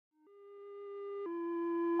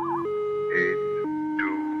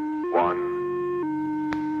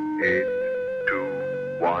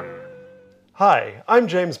Hi, I'm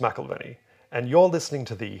James McElveny, and you're listening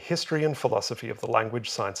to the History and Philosophy of the Language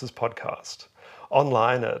Sciences podcast,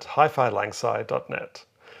 online at hifilangsi.net.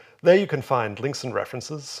 There you can find links and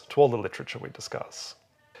references to all the literature we discuss.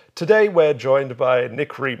 Today we're joined by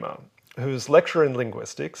Nick Riemer, who's lecturer in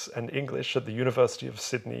linguistics and English at the University of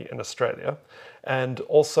Sydney in Australia, and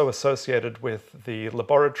also associated with the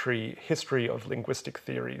Laboratory History of Linguistic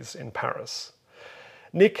Theories in Paris.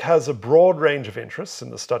 Nick has a broad range of interests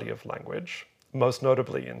in the study of language, most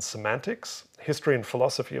notably in semantics, history and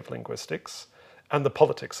philosophy of linguistics, and the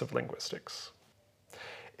politics of linguistics.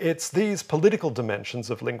 It's these political dimensions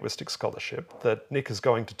of linguistic scholarship that Nick is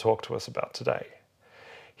going to talk to us about today.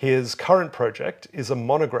 His current project is a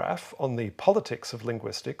monograph on the politics of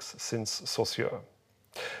linguistics since Saussure.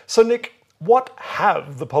 So Nick, what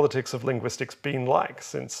have the politics of linguistics been like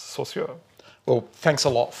since Saussure? Well, thanks a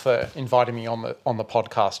lot for inviting me on the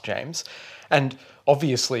podcast, James. And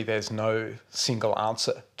obviously there's no single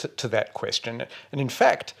answer to that question. And in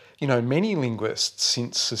fact, many linguists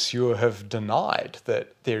since Saussure have denied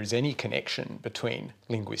that there is any connection between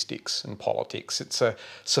linguistics and politics. It's a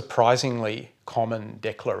surprisingly common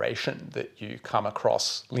declaration that you come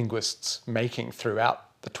across linguists making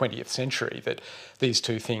throughout the 20th century, that these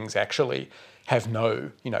two things actually have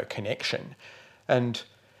no, connection. And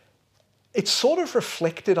it's sort of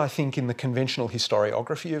reflected, I think, in the conventional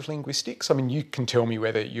historiography of linguistics. I mean, you can tell me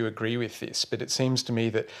whether you agree with this, but it seems to me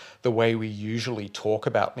that the way we usually talk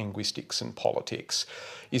about linguistics and politics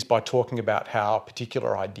is by talking about how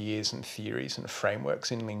particular ideas and theories and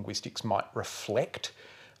frameworks in linguistics might reflect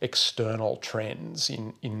external trends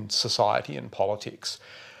in society and politics.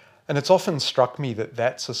 And it's often struck me that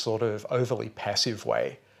that's a sort of overly passive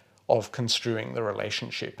way of construing the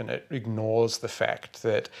relationship, and it ignores the fact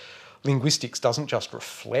that linguistics doesn't just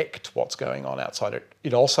reflect what's going on outside it,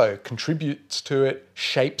 it also contributes to it,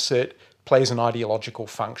 shapes it, plays an ideological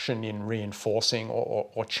function in reinforcing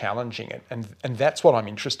or challenging it. And that's what I'm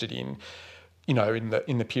interested in,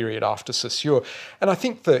 in the period after Saussure. And I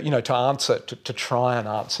think that, to try and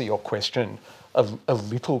answer your question a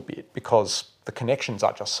little bit, because the connections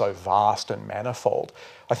are just so vast and manifold,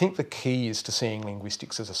 I think the key is to seeing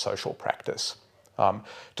linguistics as a social practice,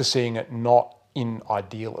 to seeing it not in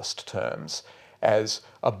idealist terms as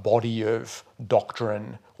a body of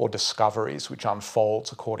doctrine or discoveries which unfolds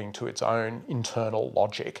according to its own internal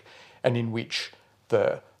logic, and in which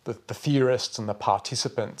the theorists and the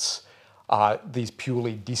participants are these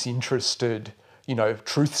purely disinterested,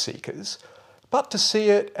 truth seekers, but to see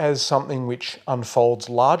it as something which unfolds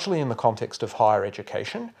largely in the context of higher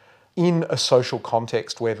education, in a social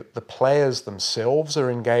context where the players themselves are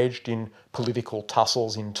engaged in political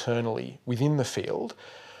tussles internally within the field,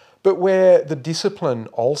 but where the discipline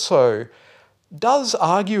also does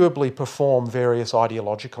arguably perform various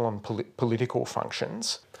ideological and political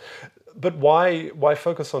functions. But why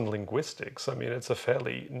focus on linguistics? I mean, it's a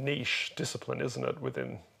fairly niche discipline, isn't it,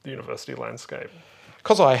 within the university landscape?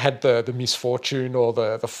 Because I had the misfortune or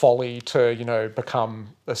the folly to,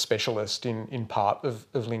 become a specialist in part of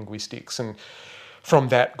linguistics, and from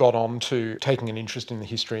that got on to taking an interest in the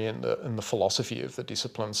history and the philosophy of the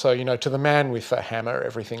discipline. So, to the man with a hammer,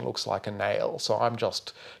 everything looks like a nail. So I'm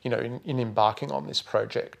just, in embarking on this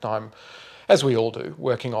project, I'm, as we all do,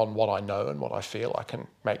 working on what I know and what I feel I can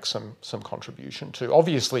make some contribution to.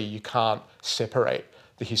 Obviously, you can't separate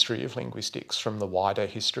the history of linguistics from the wider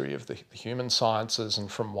history of the human sciences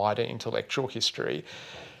and from wider intellectual history,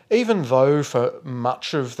 even though for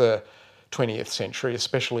much of the 20th century,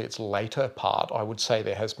 especially its later part, I would say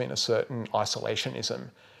there has been a certain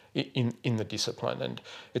isolationism in the discipline. And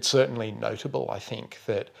it's certainly notable, I think,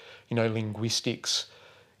 that, linguistics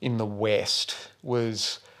in the West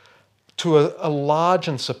was to a large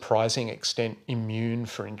and surprising extent immune,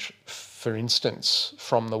 for instance,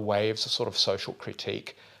 from the waves of sort of social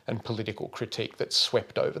critique and political critique that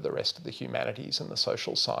swept over the rest of the humanities and the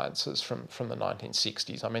social sciences from the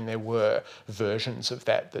 1960s. I mean, there were versions of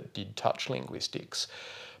that did touch linguistics,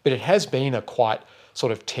 but it has been a quite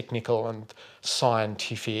sort of technical and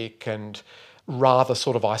scientific and rather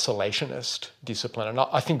sort of isolationist discipline. And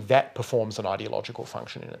I think that performs an ideological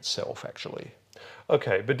function in itself, actually.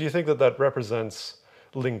 Okay, but do you think that represents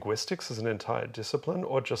linguistics as an entire discipline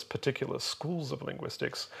or just particular schools of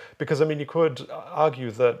linguistics? Because, I mean, you could argue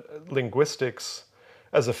that linguistics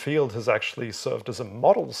as a field has actually served as a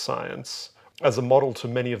model science, as a model to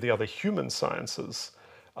many of the other human sciences,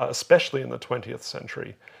 especially in the 20th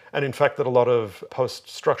century. And in fact, that a lot of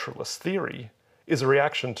post-structuralist theory is a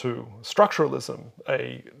reaction to structuralism,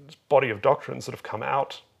 a body of doctrines that have come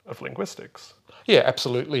out of linguistics. Yeah,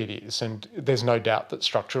 absolutely it is, and there's no doubt that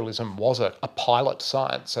structuralism was a pilot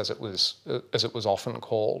science, as it was often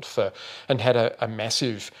called, and had a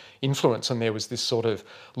massive influence. And there was this sort of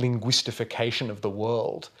linguistification of the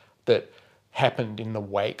world that happened in the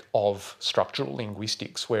wake of structural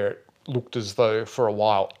linguistics, where it looked as though for a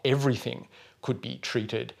while everything could be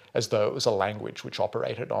treated as though it was a language which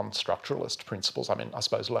operated on structuralist principles. I mean, I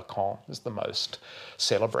suppose Lacan is the most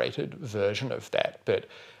celebrated version of that. But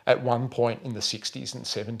at one point in the 60s and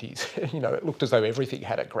 70s, it looked as though everything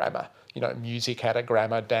had a grammar. Music had a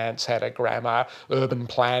grammar, dance had a grammar, urban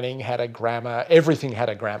planning had a grammar, everything had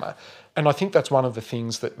a grammar. And I think that's one of the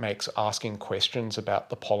things that makes asking questions about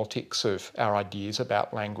the politics of our ideas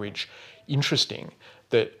about language interesting,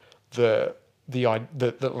 that the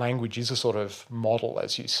language is a sort of model,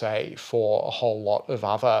 as you say, for a whole lot of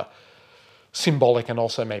other symbolic and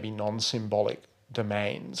also maybe non-symbolic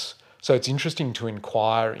domains. So it's interesting to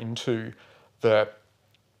inquire into the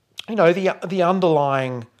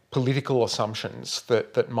underlying political assumptions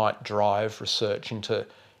that might drive research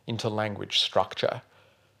into language structure.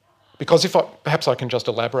 Because perhaps I can just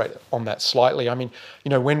elaborate on that slightly. I mean,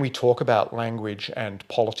 when we talk about language and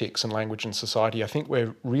politics and language and society, I think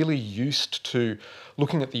we're really used to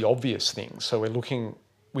looking at the obvious things. So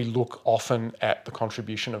we look often at the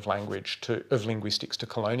contribution of linguistics to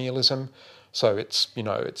colonialism. So its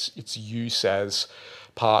use as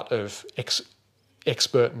part of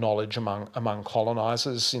expert knowledge among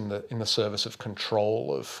colonizers in the service of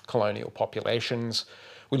control of colonial populations.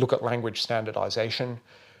 We look at language standardization,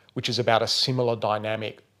 which is about a similar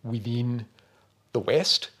dynamic within the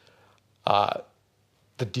West, the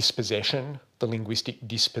linguistic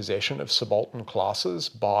dispossession of subaltern classes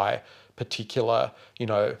by particular,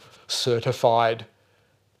 certified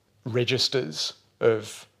registers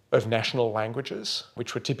of national languages,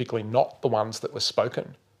 which were typically not the ones that were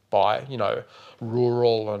spoken by,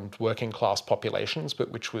 rural and working class populations,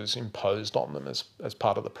 but which was imposed on them as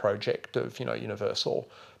part of the project of, universal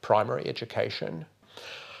primary education.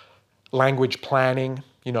 Language planning,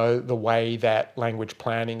 the way that language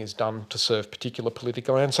planning is done to serve particular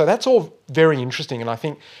political ends. So that's all very interesting. And I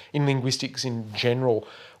think in linguistics in general,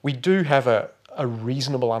 we do have a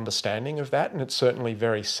reasonable understanding of that. And it's certainly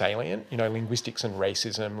very salient. Linguistics and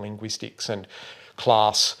racism, linguistics and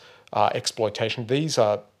class exploitation, these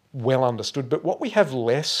are well understood. But what we have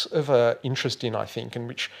less of an interest in, I think, and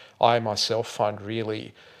which I myself find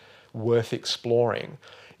really worth exploring,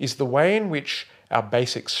 is the way in which our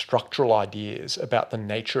basic structural ideas about the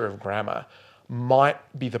nature of grammar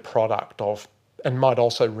might be the product of, and might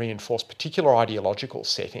also reinforce, particular ideological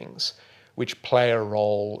settings which play a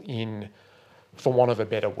role in, for want of a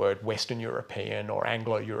better word, Western European or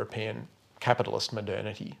Anglo-European capitalist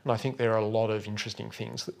modernity. And I think there are a lot of interesting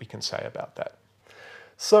things that we can say about that.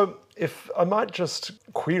 So if I might just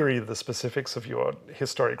query the specifics of your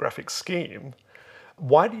historiographic scheme,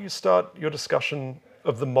 why do you start your discussion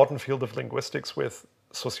of the modern field of linguistics with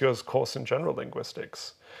Saussure's course in general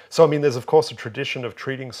linguistics? So, I mean, there's of course a tradition of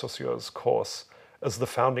treating Saussure's course as the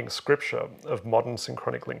founding scripture of modern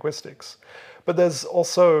synchronic linguistics. But there's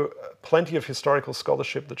also plenty of historical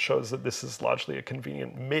scholarship that shows that this is largely a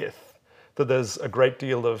convenient myth, that there's a great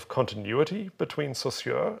deal of continuity between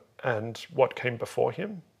Saussure and what came before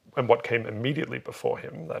him, and what came immediately before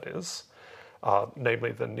him, that is,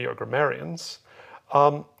 namely the neo-grammarians.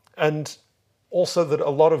 And also that a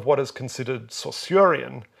lot of what is considered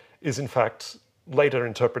Saussurean is in fact later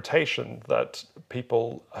interpretation that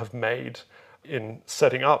people have made in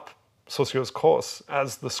setting up Saussure's course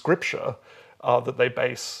as the scripture that they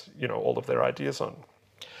base, all of their ideas on.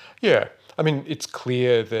 Yeah, I mean, it's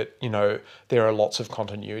clear that, there are lots of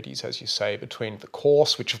continuities, as you say, between the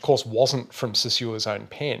course, which of course wasn't from Saussure's own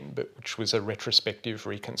pen, but which was a retrospective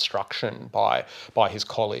reconstruction by his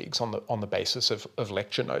colleagues on the basis of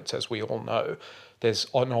lecture notes, as we all know. There's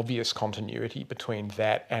an obvious continuity between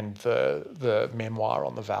that and the memoir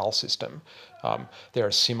on the vowel system. There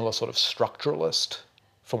are similar sort of structuralist,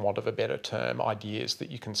 for want of a better term, ideas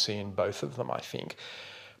that you can see in both of them, I think.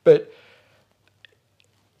 But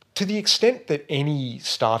to the extent that any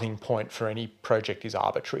starting point for any project is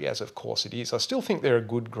arbitrary, as of course it is, I still think there are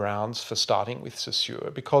good grounds for starting with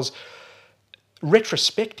Saussure, because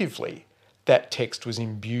retrospectively, that text was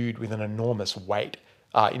imbued with an enormous weight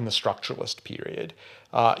in the structuralist period.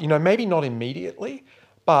 Maybe not immediately,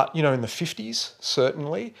 but, in the 50s,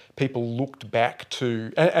 certainly, people looked back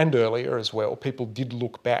to, and earlier as well, people did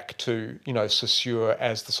look back to, Saussure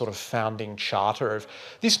as the sort of founding charter of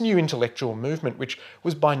this new intellectual movement, which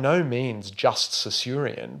was by no means just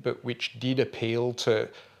Saussurean, but which did appeal to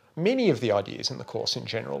many of the ideas in the course in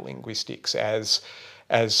general linguistics as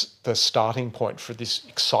the starting point for this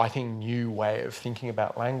exciting new way of thinking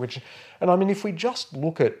about language. And I mean, if we just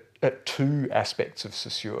look at two aspects of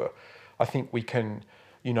Saussure, I think we can,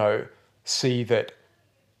 see that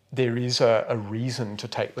there is a reason to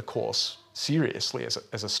take the course seriously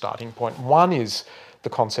as a starting point. One is the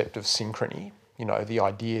concept of synchrony, the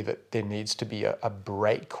idea that there needs to be a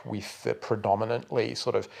break with the predominantly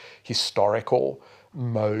sort of historical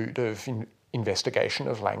mode of investigation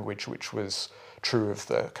of language, which was true of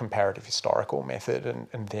the comparative historical method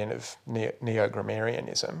and then of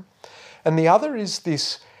neo-grammarianism. And the other is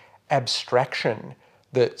this abstraction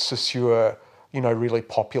that Saussure, really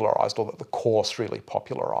popularised, or that the course really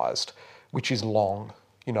popularised, which is long.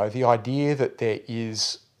 The idea that there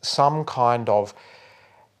is some kind of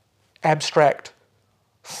abstract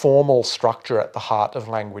formal structure at the heart of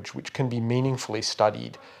language which can be meaningfully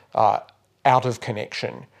studied out of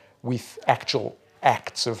connection with actual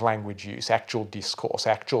acts of language use, actual discourse,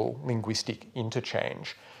 actual linguistic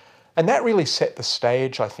interchange. And that really set the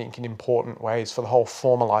stage, I think, in important ways for the whole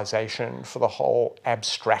formalisation, for the whole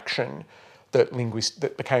abstraction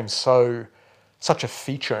that became such a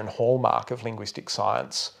feature and hallmark of linguistic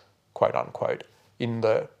science, quote unquote, in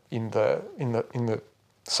the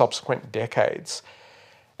subsequent decades.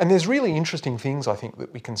 And there's really interesting things, I think,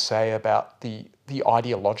 that we can say about the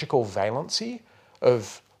ideological valency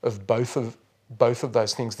of both of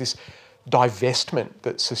those things. This divestment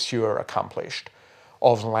that Saussure accomplished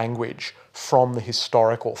of language from the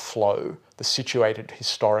historical flow, the situated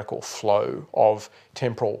historical flow of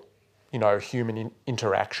temporal, human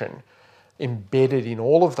interaction, embedded in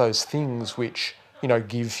all of those things which,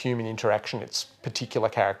 give human interaction its particular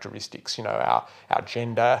characteristics, our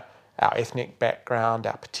gender, our ethnic background,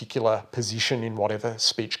 our particular position in whatever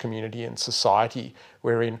speech community and society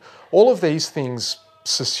we're in. All of these things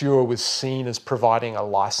Saussure was seen as providing a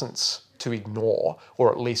license to ignore,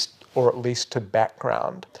 or at least to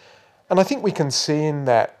background. And I think we can see in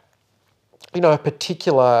that,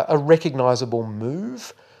 a recognisable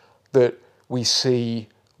move that we see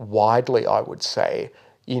widely, I would say,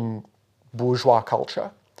 in bourgeois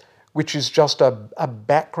culture, which is just a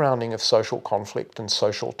backgrounding of social conflict and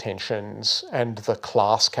social tensions and the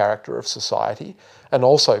class character of society, and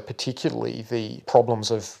also particularly the problems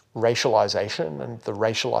of racialisation and the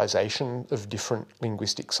racialisation of different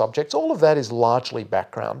linguistic subjects. All of that is largely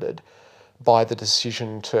backgrounded by the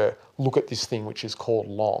decision to look at this thing which is called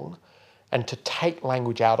long and to take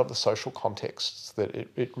language out of the social contexts that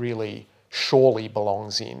it really surely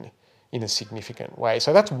belongs in a significant way.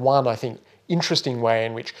 So that's one, I think, interesting way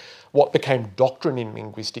in which what became doctrine in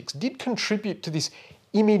linguistics did contribute to this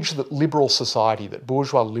image that liberal society, that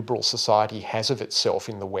bourgeois liberal society has of itself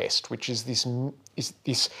in the West, which is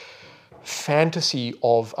this fantasy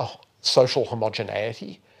of a social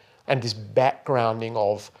homogeneity and this backgrounding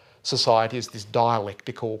of society as this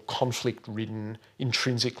dialectical, conflict-ridden,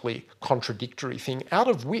 intrinsically contradictory thing, out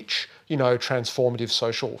of which, transformative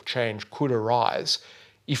social change could arise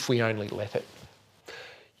if we only let it.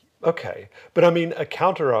 Okay, but I mean, a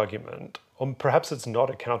counter-argument, or perhaps it's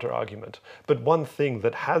not a counter-argument, but one thing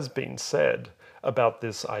that has been said about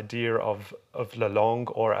this idea of la langue,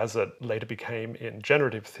 or as it later became in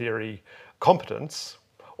generative theory, competence,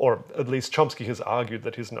 or at least Chomsky has argued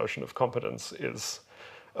that his notion of competence is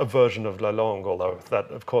a version of la langue, although that,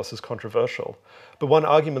 of course, is controversial. But one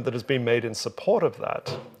argument that has been made in support of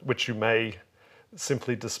that, which you may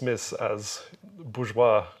simply dismiss as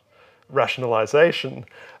bourgeois rationalization,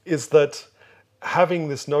 is that having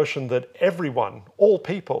this notion that everyone, all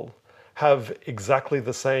people, have exactly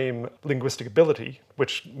the same linguistic ability,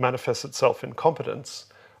 which manifests itself in competence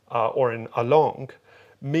or in a langue,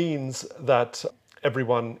 means that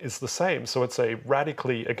everyone is the same. So it's a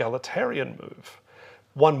radically egalitarian move.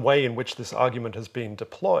 One way in which this argument has been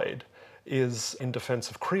deployed is in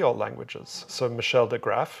defense of Creole languages. So Michel de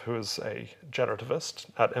Graff, who is a generativist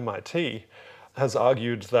at MIT, has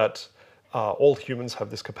argued that all humans have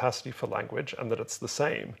this capacity for language and that it's the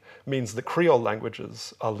same, means that Creole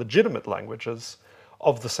languages are legitimate languages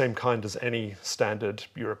of the same kind as any standard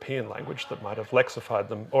European language that might have lexified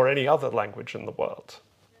them, or any other language in the world.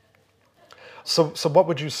 So what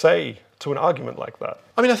would you say to an argument like that?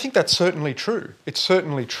 I mean, I think that's certainly true. It's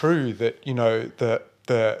certainly true that, the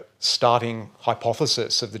the starting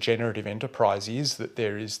hypothesis of the generative enterprise is that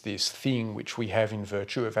there is this thing which we have in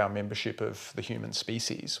virtue of our membership of the human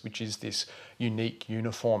species, which is this unique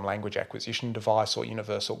uniform language acquisition device or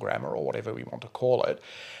universal grammar or whatever we want to call it.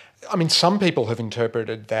 I mean, some people have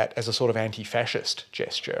interpreted that as a sort of anti-fascist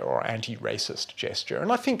gesture or anti-racist gesture,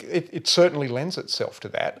 and I think it certainly lends itself to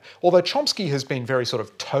that, although Chomsky has been very sort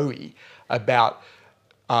of toey about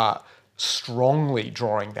strongly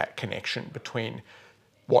drawing that connection between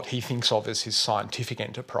what he thinks of as his scientific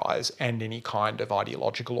enterprise and any kind of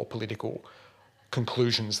ideological or political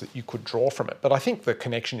conclusions that you could draw from it. But I think the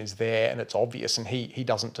connection is there and it's obvious, and he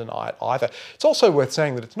doesn't deny it either. It's also worth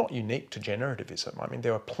saying that it's not unique to generativism. I mean,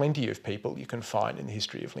 there are plenty of people you can find in the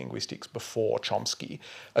history of linguistics before Chomsky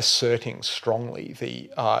asserting strongly the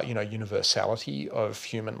universality of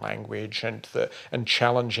human language and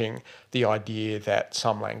challenging the idea that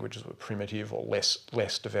some languages were primitive or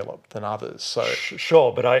less developed than others. So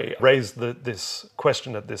sure, but I raised this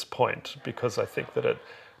question at this point because I think that it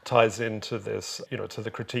ties into this, to the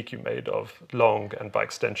critique you made of Langue and by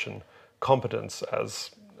extension competence as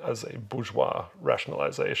a bourgeois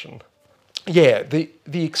rationalization. Yeah, the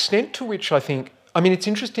extent to which it's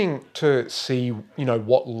interesting to see,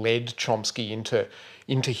 what led Chomsky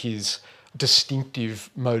into his distinctive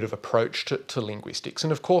mode of approach to linguistics.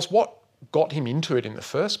 And of course, what got him into it in the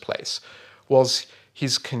first place was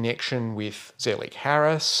his connection with Zelig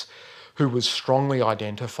Harris, who was strongly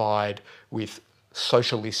identified with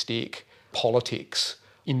socialistic politics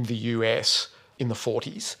in the US in the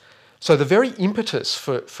 40s. So the very impetus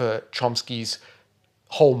for Chomsky's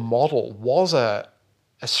whole model was a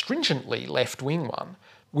stringently left-wing one,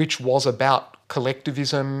 which was about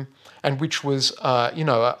collectivism and which was,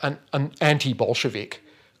 an anti-Bolshevik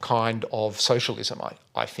kind of socialism,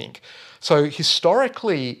 I think. So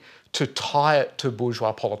historically, to tie it to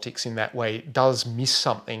bourgeois politics in that way does miss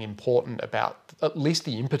something important about at least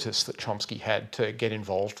the impetus that Chomsky had to get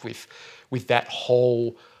involved with that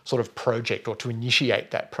whole sort of project, or to initiate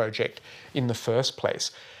that project in the first place.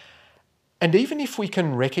 And even if we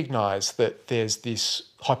can recognise that there's this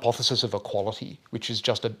hypothesis of equality, which is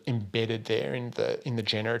just embedded there in the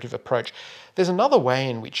generative approach, there's another way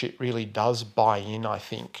in which it really does buy in, I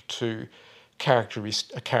think, to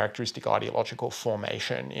a characteristic ideological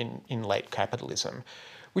formation in late capitalism,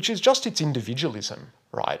 which is just its individualism,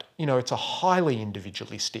 right? It's a highly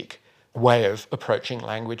individualistic way of approaching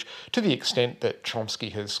language, to the extent that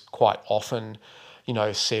Chomsky has quite often,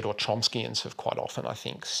 said, or Chomskyans have quite often, I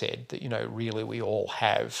think, said that, really we all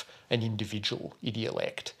have an individual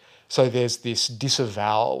idiolect. So there's this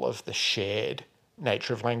disavowal of the shared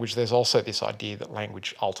nature of language. There's also this idea that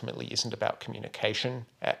language ultimately isn't about communication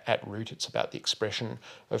at root, it's about the expression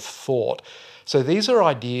of thought. So these are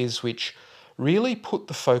ideas which really put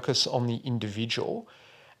the focus on the individual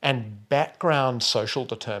and background social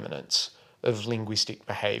determinants of linguistic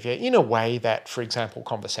behaviour in a way that, for example,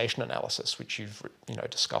 conversation analysis, which you've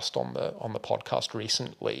discussed on the podcast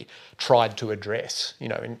recently, tried to address,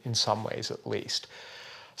 in some ways at least.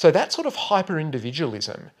 So that sort of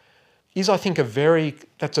hyper-individualism is, I think,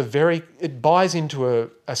 it buys into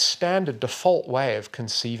a standard default way of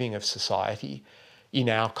conceiving of society in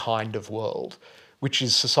our kind of world, which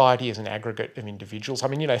is society as an aggregate of individuals. I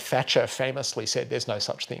mean, Thatcher famously said there's no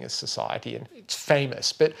such thing as society, and it's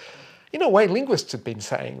famous, but in a way, linguists have been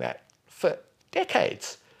saying that for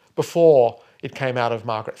decades before it came out of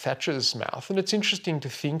Margaret Thatcher's mouth. And it's interesting to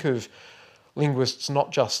think of linguists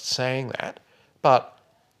not just saying that, but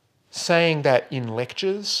saying that in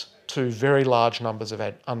lectures to very large numbers of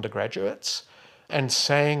undergraduates, and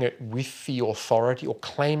saying it with the authority, or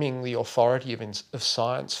claiming the authority of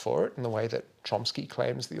science for it, in the way that Chomsky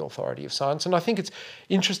claims the authority of science. And I think it's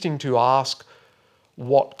interesting to ask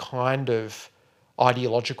what kind of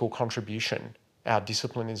ideological contribution our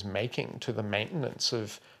discipline is making to the maintenance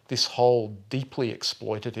of this whole deeply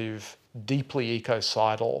exploitative, deeply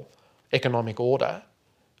ecocidal economic order,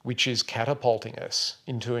 which is catapulting us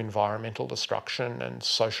into environmental destruction and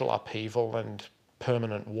social upheaval and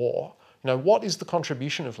permanent war. What is the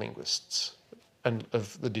contribution of linguists and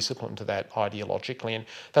of the discipline to that ideologically? And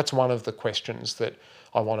that's one of the questions that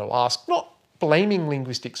I want to ask, not blaming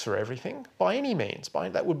linguistics for everything by any means,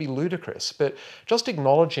 that would be ludicrous, but just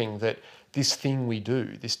acknowledging that this thing we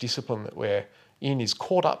do, this discipline that we're in, is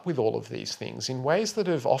caught up with all of these things in ways that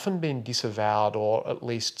have often been disavowed or at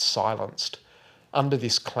least silenced under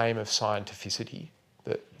this claim of scientificity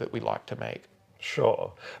that we like to make.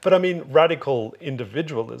 Sure. But I mean, radical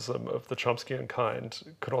individualism of the Chomskyan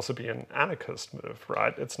kind could also be an anarchist move,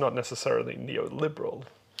 right? It's not necessarily neoliberal.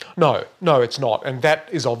 No, it's not. And that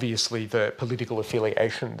is obviously the political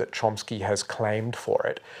affiliation that Chomsky has claimed for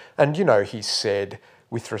it. And, he said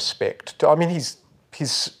with respect to,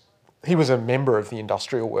 he was a member of the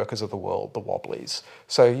Industrial Workers of the World, the Wobblies.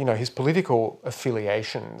 So, his political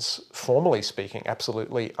affiliations, formally speaking,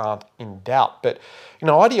 absolutely aren't in doubt. But,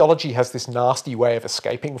 ideology has this nasty way of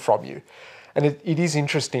escaping from you. And it is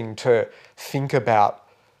interesting to think about,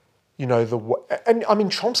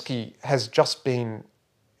 Chomsky has just been,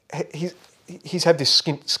 he's had this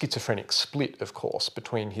schizophrenic split, of course,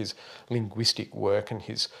 between his linguistic work and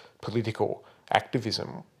his political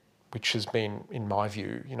activism, which has been, in my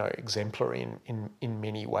view, exemplary in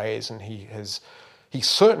many ways. And he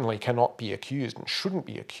certainly cannot be accused and shouldn't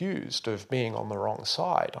be accused of being on the wrong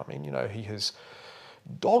side. He has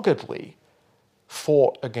doggedly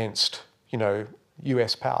fought against,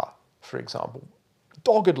 US power, for example,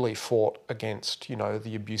 doggedly fought against,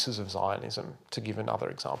 the abuses of Zionism, to give another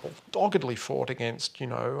example, doggedly fought against,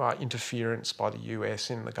 interference by the US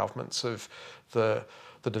in the governments of the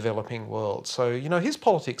developing world. So, his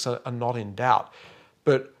politics are not in doubt.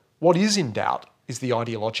 But what is in doubt is the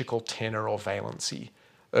ideological tenor or valency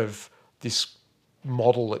of this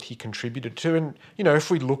model that he contributed to. And, if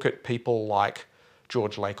we look at people like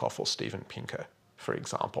George Lakoff or Steven Pinker, for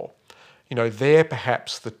example, they're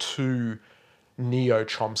perhaps the two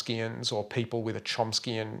neo-Chomskyans or people with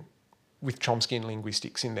Chomskyan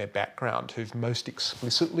linguistics in their background who've most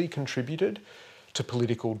explicitly contributed to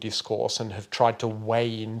political discourse and have tried to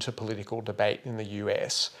weigh into political debate in the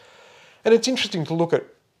US. And it's interesting to look at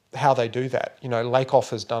how they do that. Lakoff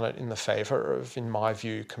has done it in the favour of, in my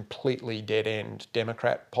view, completely dead-end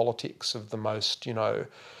Democrat politics of the most, the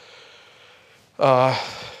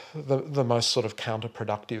most sort of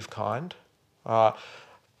counterproductive kind.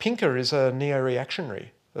 Pinker is a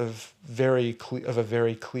neo-reactionary of a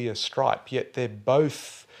very clear stripe, yet they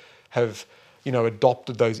both have,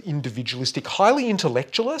 adopted those individualistic, highly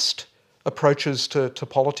intellectualist approaches to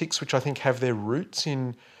politics, which I think have their roots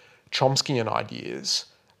in Chomskyan ideas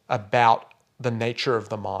about the nature of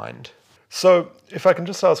the mind. So, if I can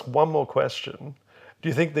just ask one more question, do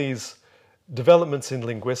you think these developments in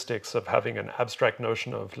linguistics of having an abstract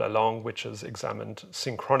notion of la langue which is examined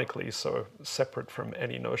synchronically, so separate from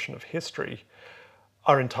any notion of history,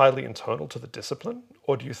 are entirely internal to the discipline?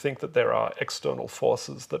 Or do you think that there are external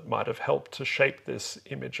forces that might have helped to shape this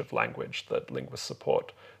image of language that linguists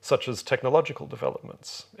support, such as technological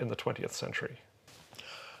developments in the 20th century?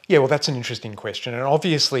 Yeah, well, that's an interesting question. And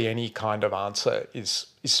obviously any kind of answer is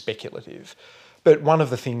speculative. But one of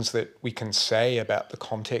the things that we can say about the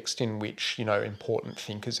context in which, important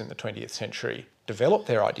thinkers in the 20th century developed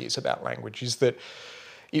their ideas about language is that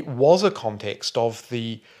it was a context of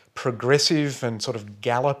the progressive and sort of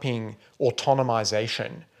galloping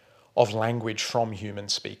autonomization of language from human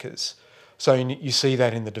speakers. So you see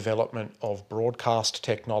that in the development of broadcast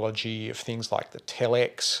technology, of things like the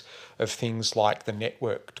telex, of things like the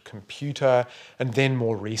networked computer, and then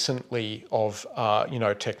more recently of,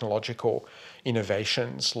 technological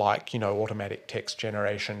innovations like, automatic text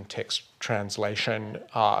generation, text translation,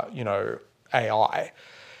 AI.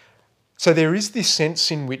 So there is this sense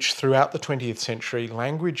in which throughout the 20th century,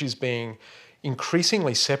 language is being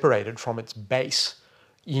increasingly separated from its base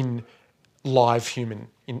in live human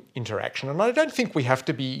interaction. And I don't think we have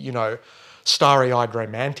to be, starry-eyed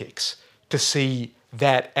romantics to see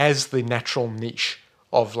that as the natural niche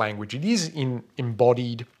of language. It is in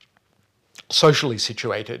embodied, socially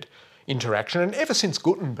situated interaction. And ever since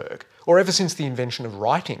Gutenberg, or ever since the invention of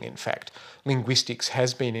writing, in fact, linguistics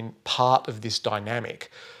has been in part of this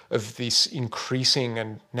dynamic of this increasing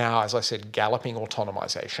and now, as I said, galloping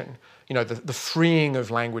autonomization. The freeing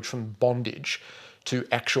of language from bondage to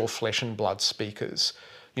actual flesh and blood speakers.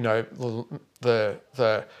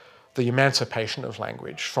 The emancipation of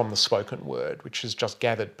language from the spoken word, which has just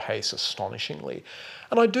gathered pace astonishingly.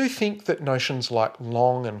 And I do think that notions like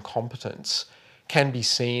long and competence can be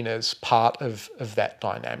seen as part of that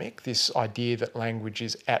dynamic, this idea that language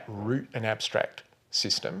is at root an abstract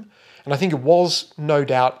system. And I think it was, no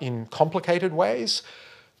doubt, in complicated ways,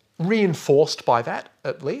 reinforced by that,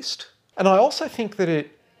 at least. And I also think that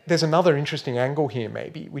there's another interesting angle here,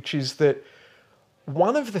 maybe, which is that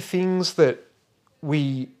one of the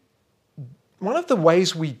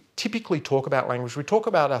ways we typically talk about language, we talk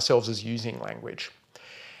about ourselves as using language.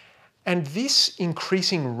 And this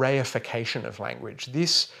increasing reification of language,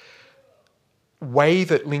 this way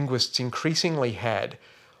that linguists increasingly had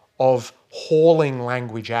of hauling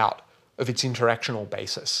language out of its interactional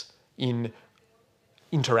basis in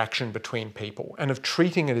interaction between people and of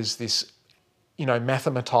treating it as this,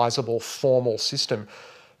 mathematizable formal system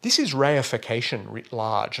this is reification writ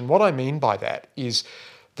large. And what I mean by that is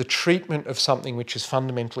the treatment of something which is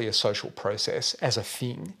fundamentally a social process as a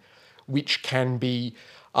thing, which can be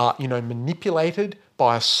manipulated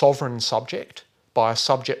by a sovereign subject, by a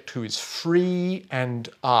subject who is free and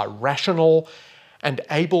rational and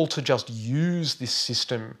able to just use this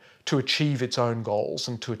system to achieve its own goals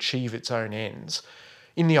and to achieve its own ends.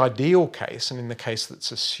 In the ideal case, and in the case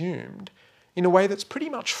that's assumed, in a way that's pretty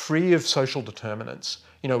much free of social determinants.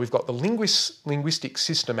 We've got the linguistic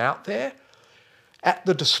system out there at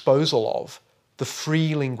the disposal of the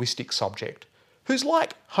free linguistic subject, who's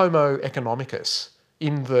like Homo economicus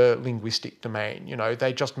in the linguistic domain.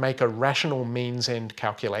 They just make a rational means-end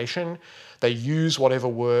calculation. They use whatever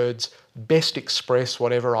words best express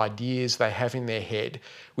whatever ideas they have in their head,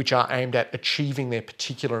 which are aimed at achieving their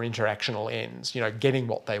particular interactional ends, getting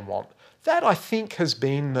what they want. That, I think, has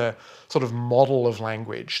been the sort of model of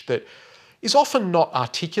language that is often not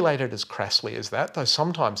articulated as crassly as that, though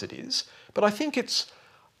sometimes it is. But I think it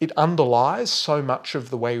underlies so much of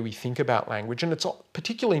the way we think about language, and it's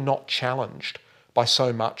particularly not challenged by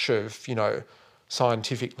so much of,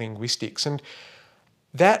 scientific linguistics. And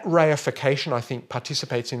that reification, I think,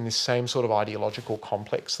 participates in this same sort of ideological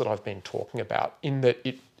complex that I've been talking about, in that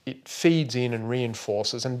it feeds in and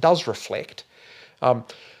reinforces and does reflect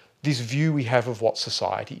this view we have of what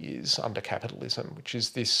society is under capitalism, which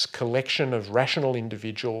is this collection of rational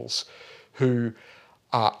individuals who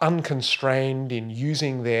are unconstrained in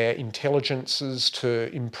using their intelligences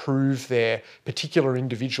to improve their particular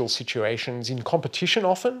individual situations in competition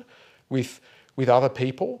often with other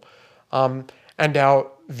people. And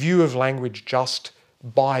our view of language just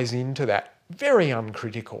buys into that very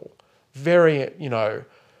uncritical, very,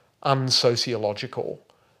 unsociological,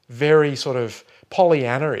 very sort of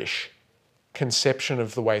Pollyanna-ish conception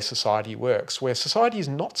of the way society works, where society is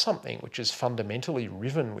not something which is fundamentally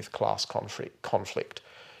riven with class conflict,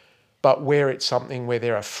 but where it's something where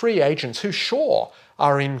there are free agents who, sure,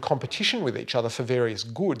 are in competition with each other for various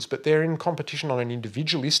goods, but they're in competition on an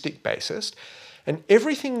individualistic basis, and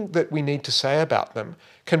everything that we need to say about them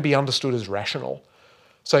can be understood as rational.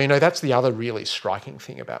 So, that's the other really striking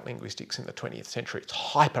thing about linguistics in the 20th century. It's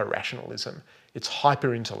hyper-rationalism. It's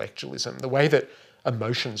hyper-intellectualism, the way that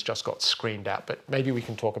emotions just got screened out. But maybe we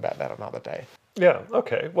can talk about that another day. Yeah,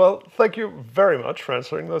 okay. Well, thank you very much for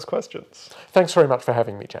answering those questions. Thanks very much for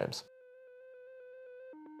having me, James.